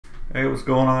Hey, what's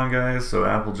going on, guys? So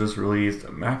Apple just released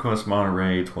macOS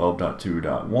Monterey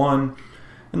 12.2.1,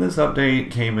 and this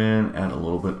update came in at a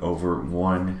little bit over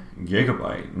 1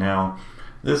 gigabyte. Now,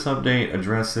 this update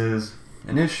addresses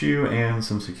an issue and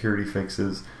some security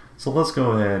fixes, so let's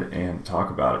go ahead and talk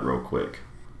about it real quick.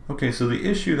 Okay, so the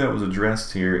issue that was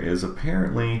addressed here is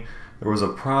apparently there was a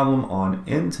problem on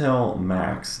Intel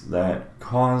Macs that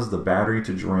caused the battery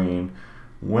to drain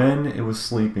when it was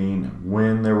sleeping,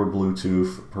 when there were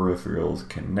Bluetooth peripherals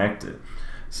connected.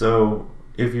 So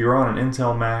if you're on an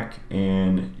Intel Mac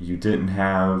and you didn't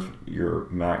have your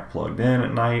Mac plugged in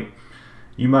at night,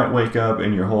 you might wake up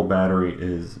and your whole battery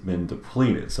has been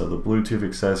depleted. So the Bluetooth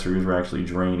accessories are actually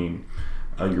draining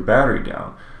your battery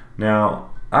down.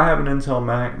 Now, I have an Intel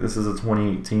Mac. This is a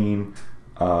 2018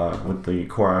 with the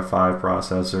Core i5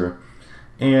 processor,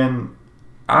 and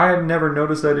I never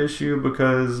noticed that issue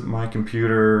because my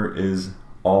computer is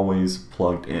always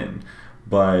plugged in.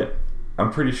 But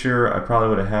I'm pretty sure I probably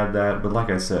would have had that, but like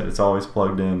I said, it's always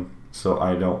plugged in, so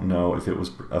I don't know if it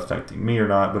was affecting me or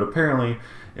not, but apparently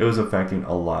it was affecting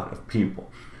a lot of people.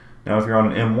 Now, if you're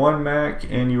on an M1 Mac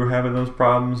and you were having those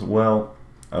problems, well,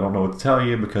 I don't know what to tell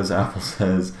you because Apple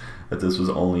says that this was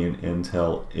only an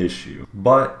Intel issue.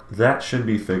 But that should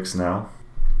be fixed now.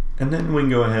 And then we can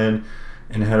go ahead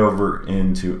and head over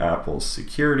into Apple's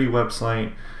security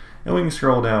website, and we can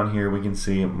scroll down here. We can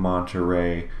see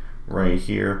Monterey right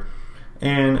here,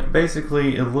 and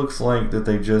basically it looks like that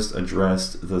they just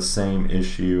addressed the same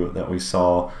issue that we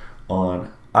saw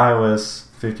on iOS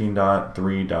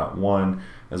 15.3.1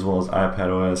 as well as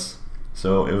iPadOS.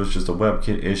 So it was just a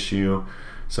WebKit issue.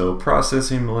 So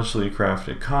processing maliciously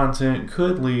crafted content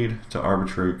could lead to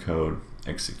arbitrary code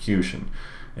execution,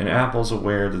 and Apple's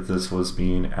aware that this was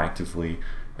being actively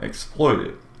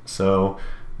exploited. So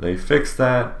they fixed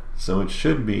that, so it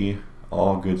should be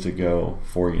all good to go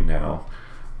for you now.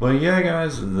 But yeah,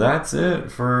 guys, that's it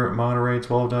for Monterey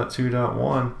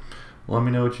 12.2.1. Let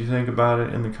me know what you think about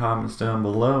it in the comments down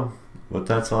below. But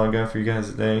that's all I got for you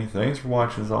guys today. Thanks for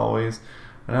watching as always,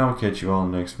 and I will catch you all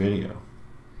in the next video.